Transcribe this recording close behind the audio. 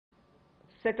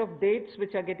set of dates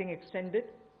which are getting extended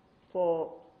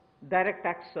for direct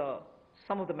tax,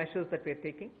 some of the measures that we are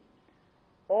taking.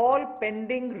 All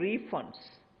pending refunds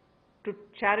to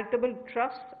charitable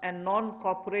trusts and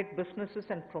non-corporate businesses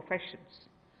and professions,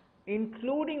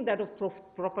 including that of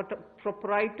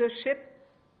proprietorship,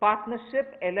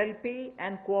 partnership, LLP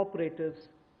and cooperatives,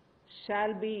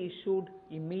 shall be issued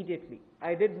immediately.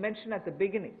 I did mention at the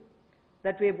beginning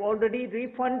that we have already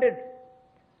refunded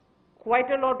quite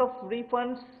a lot of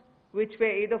refunds which were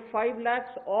either 5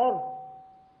 lakhs or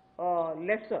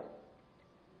lesser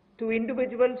to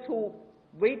individuals who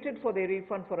waited for their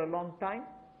refund for a long time,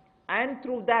 and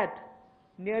through that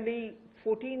nearly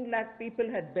 14 lakh people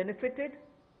had benefited.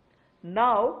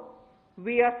 Now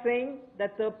we are saying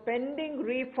that the pending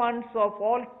refunds of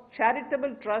all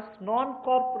charitable trusts,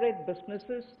 non-corporate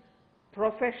businesses,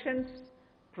 professions,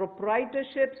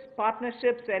 proprietorships,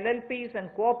 partnerships, LLPs and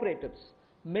cooperatives,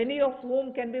 many of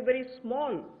whom can be very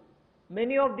small.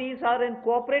 Many of these are in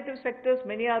cooperative sectors,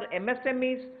 many are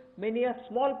MSMEs, many are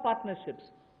small partnerships.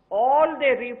 All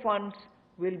their refunds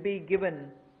will be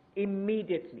given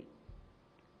immediately,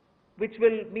 which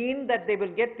will mean that they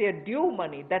will get their due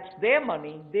money, that's their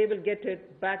money, they will get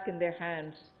it back in their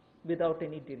hands without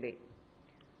any delay.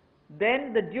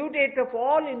 Then the due date of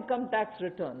all income tax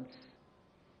returns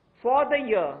for the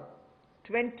year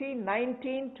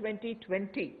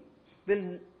 2019-2020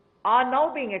 are now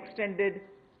being extended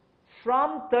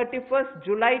from 31st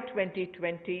July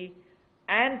 2020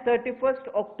 and 31st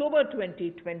October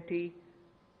 2020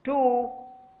 to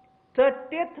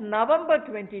 30th November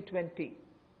 2020,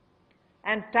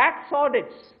 and tax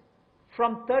audits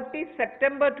from 30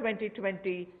 September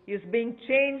 2020 is being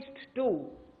changed to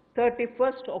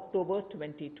 31st October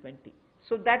 2020.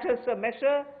 So that is a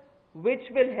measure which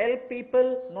will help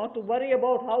people not to worry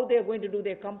about how they are going to do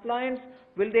their compliance,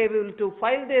 will they be able to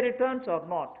file their returns or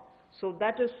not. So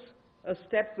that is a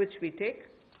step which we take.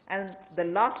 And the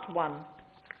last one,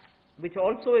 which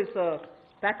also is a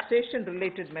taxation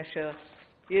related measure,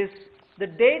 is the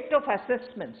date of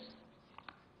assessments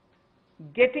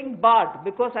getting barred,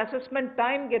 because assessment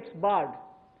time gets barred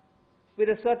with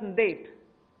a certain date.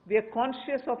 We are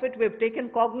conscious of it, we have taken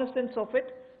cognizance of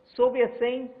it, so we are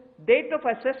saying date of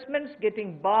assessments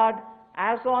getting barred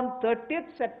as on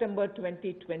 30th September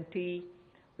 2020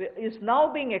 is now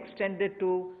being extended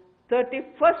to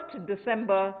 31st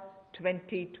December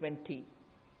 2020.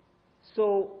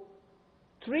 So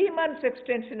 3 months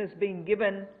extension is being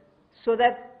given so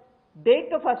that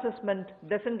date of assessment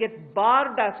doesn't get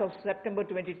barred as of September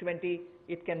 2020,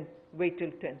 it can wait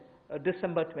till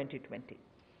December 2020.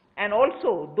 And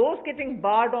also, those getting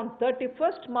barred on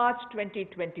 31st March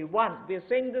 2021, we are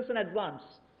saying this in advance,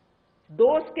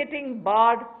 those getting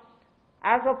barred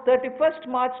as of 31st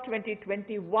March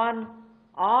 2021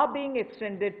 are being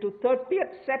extended to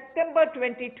 30th September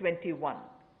 2021.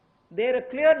 There are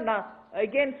clear now,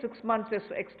 again 6 months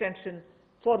extension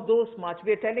for those March.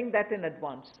 We are telling that in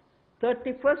advance.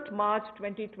 31st March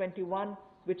 2021,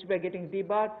 which we are getting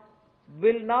debarred,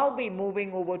 will now be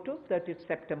moving over to 30th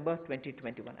September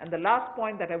 2021. And the last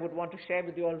point that I would want to share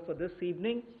with you all for this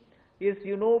evening is,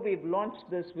 you know, we've launched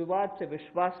this GUJARAT'S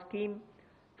Vishwas scheme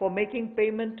for making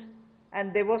payment,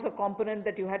 and there was a component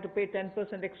that you had to pay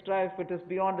 10% extra if it is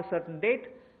beyond a certain date.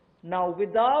 Now,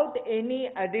 without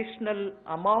any additional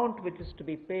amount which is to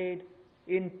be paid,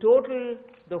 in total,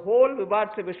 the whole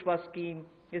GUJARAT'S Vishwas scheme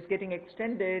is getting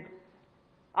extended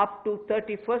up to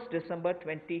 31st December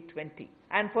 2020.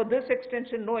 And for this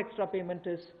extension, no extra payment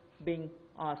is being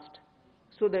asked.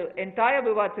 So the entire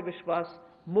GUJARAT'S Vishwas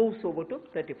moves over to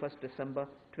 31st December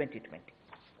 2020.